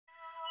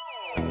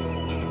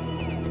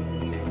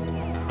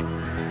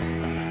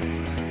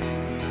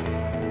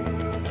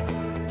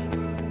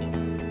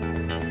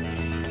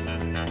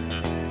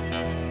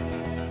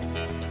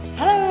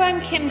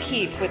I'm Kim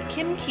Keefe with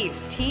Kim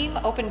Keefe's Team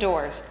Open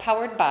Doors,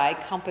 powered by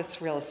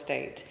Compass Real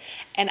Estate.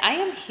 And I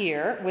am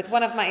here with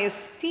one of my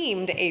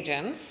esteemed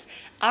agents,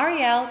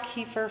 Arielle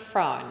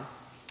Kiefer-Fraun.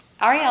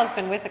 Arielle's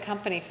been with the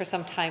company for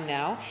some time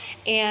now,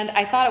 and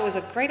I thought it was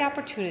a great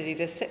opportunity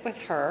to sit with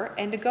her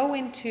and to go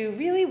into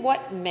really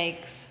what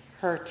makes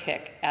her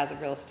tick as a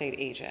real estate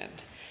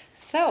agent.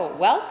 So,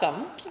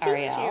 welcome,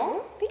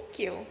 Arielle. Thank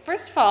you.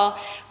 First of all,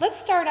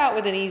 let's start out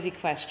with an easy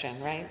question,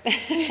 right?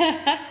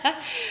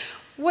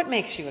 What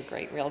makes you a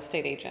great real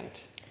estate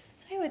agent?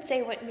 So I would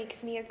say what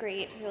makes me a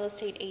great real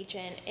estate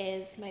agent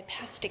is my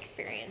past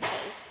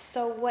experiences.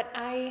 So what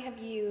I have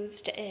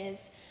used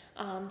is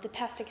the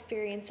past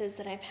experiences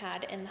that I've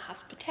had in the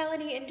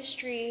hospitality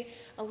industry,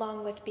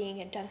 along with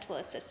being a dental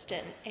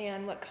assistant.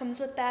 And what comes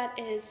with that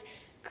is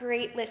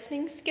great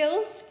listening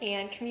skills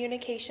and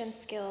communication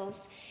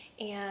skills.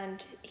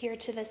 And here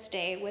to this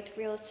day with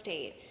real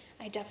estate,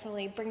 I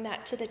definitely bring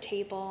that to the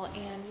table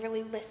and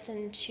really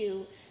listen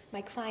to my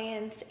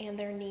clients and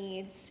their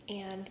needs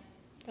and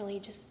really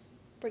just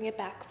bring it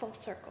back full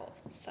circle.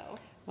 So.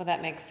 Well,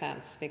 that makes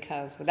sense,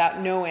 because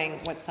without knowing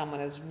what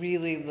someone is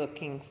really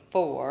looking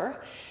for,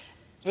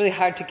 it's really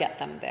hard to get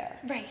them there.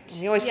 Right.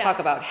 And we always talk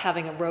about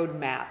having a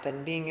roadmap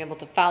and being able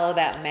to follow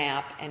that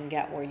map and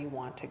get where you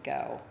want to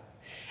go.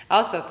 I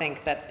also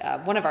think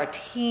that one of our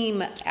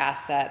team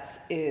assets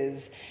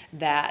is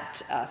that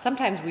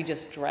sometimes we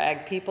just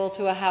drag people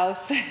to a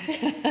house.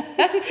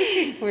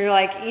 We're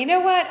like, you know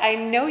what? I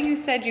know you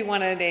said you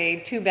wanted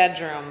a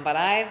 2-bedroom, but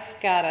I've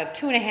got a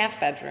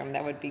 2.5-bedroom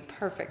that would be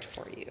perfect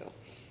for you.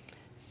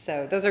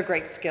 So those are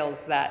great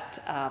skills that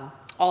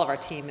all of our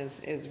team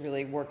is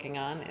really working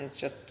on, is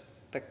just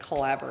the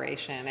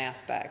collaboration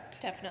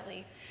aspect.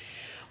 Definitely.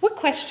 What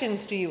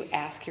questions do you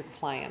ask your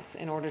clients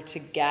in order to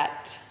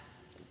get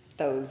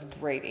those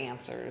great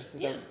answers,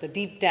 the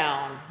deep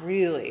down,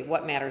 really,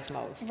 what matters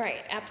most? Right,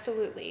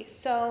 absolutely.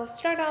 So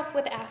start off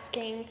with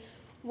asking,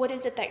 what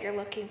is it that you're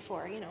looking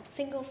for? You know,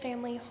 single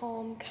family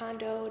home,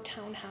 condo,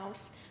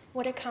 townhouse,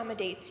 what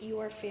accommodates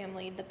your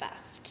family the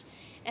best?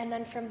 And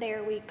then from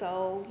there we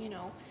go, you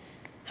know,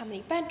 how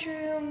many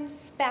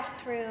bedrooms,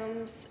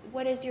 bathrooms,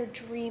 what does your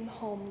dream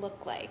home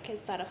look like?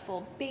 Is that a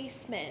full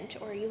basement,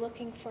 or are you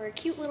looking for a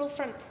cute little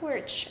front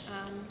porch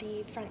on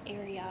the front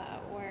area,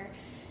 or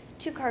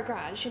 2-car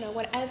garage, you know,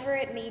 whatever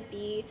it may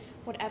be,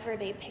 whatever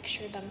they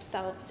picture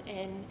themselves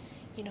in,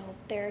 you know,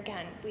 there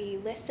again, we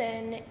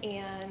listen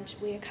and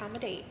we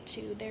accommodate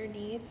to their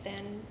needs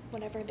and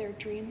whatever their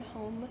dream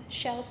home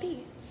shall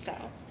be. So,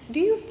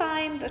 do you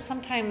find that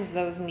sometimes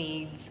those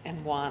needs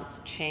and wants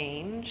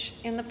change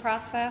in the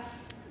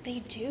process?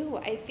 They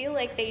do. I feel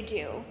like they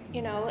do.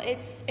 You know,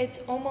 it's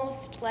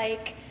almost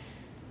like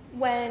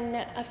when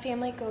a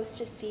family goes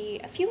to see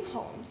a few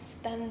homes,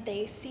 then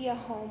they see a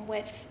home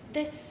with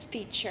this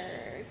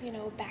feature, you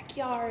know,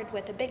 backyard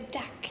with a big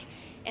deck,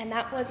 and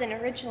that wasn't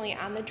originally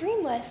on the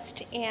dream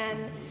list,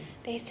 and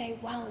they say,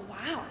 well,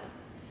 wow,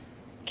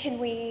 can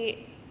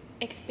we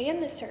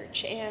expand the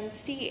search and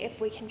see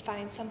if we can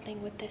find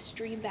something with this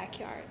dream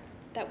backyard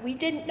that we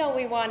didn't know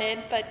we wanted,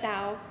 but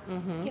now,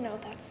 you know,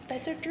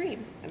 that's our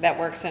dream. That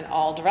works in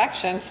all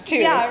directions too.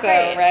 Yeah, so,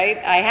 right.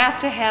 I have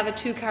to have a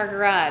 2-car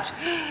garage,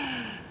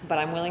 but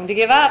I'm willing to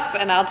give up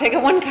and I'll take a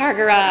 1-car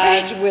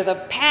garage with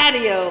a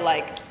patio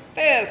like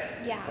this.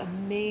 Yeah. It's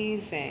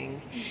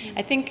amazing.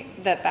 I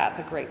think that that's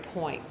a great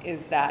point,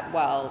 is that,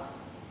 well,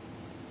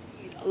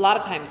 a lot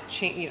of times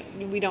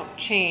we don't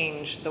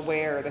change the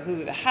where, the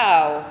who, the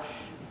how,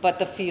 but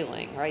the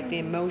feeling, right? The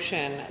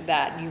emotion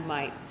that you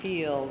might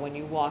feel when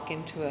you walk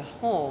into a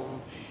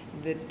home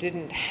that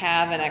didn't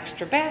have an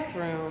extra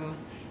bathroom,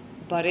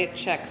 but it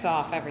checks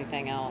off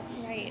everything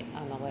else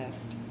on the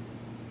list.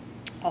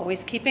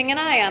 Always keeping an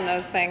eye on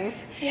those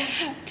things. Yeah.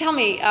 Tell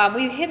me,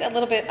 we hit a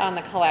little bit on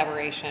the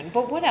collaboration,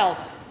 but what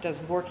else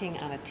does working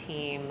on a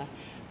team,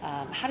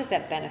 how does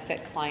that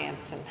benefit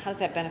clients, and how does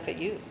that benefit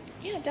you?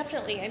 Yeah,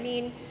 definitely. I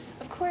mean,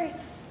 of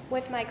course,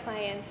 with my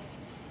clients,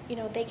 you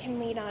know, they can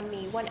lean on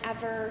me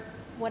whenever,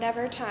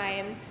 whatever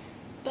time,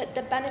 but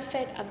the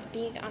benefit of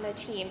being on a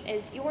team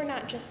is you're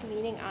not just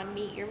leaning on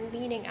me, you're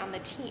leaning on the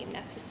team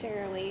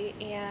necessarily.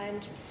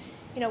 And,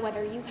 you know,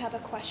 whether you have a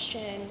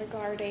question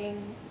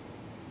regarding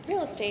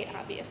real estate,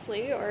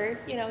 obviously, or,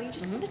 you know, you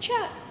just want to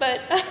chat,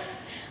 but,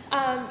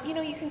 you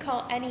know, you can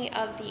call any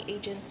of the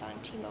agents on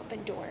Team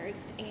Open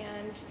Doors,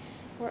 and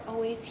we're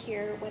always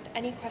here with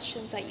any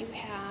questions that you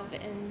have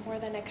and more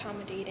than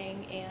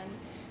accommodating, and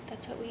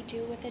that's what we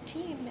do with a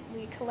team.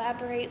 We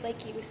collaborate,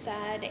 like you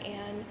said,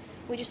 and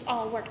we just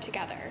all work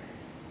together.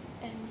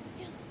 And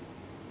yeah.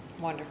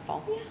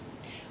 Wonderful. Yeah.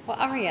 Well,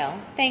 Arielle,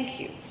 thank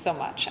you so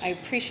much. I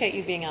appreciate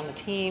you being on the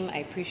team. I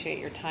appreciate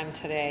your time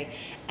today.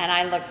 And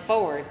I look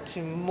forward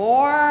to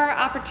more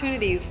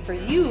opportunities for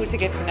you to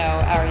get to know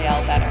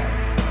Arielle better.